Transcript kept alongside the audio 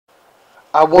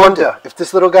I wonder if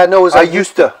this little guy knows I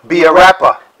used to be a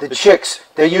rapper. The chicks,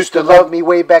 they used to love me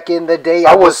way back in the day.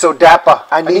 I was so dapper.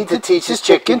 I need to teach this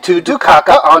chicken to do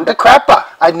kaka on the crapper.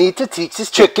 I need to teach this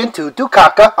chicken to do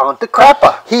kaka on the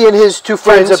crapper. He and his two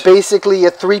friends are basically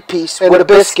a three-piece with a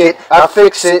biscuit. I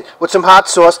fix it with some hot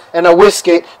sauce and I whisk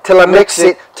it till I mix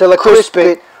it, till I crisp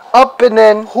it up, and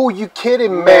then who you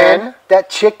kidding, man? That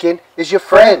chicken is your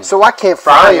friend, so I can't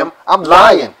fry him. I'm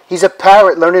lying. He's a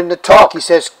parrot learning to talk. He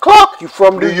says, "Cluck, you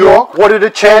from New York? What are the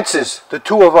chances the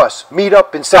two of us meet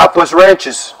up in Southwest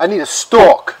Ranches? I need a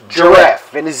stork,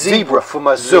 giraffe, and a zebra for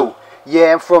my zoo.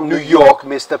 Yeah, I'm from New York,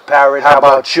 Mr. Parrot. How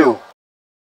about you?"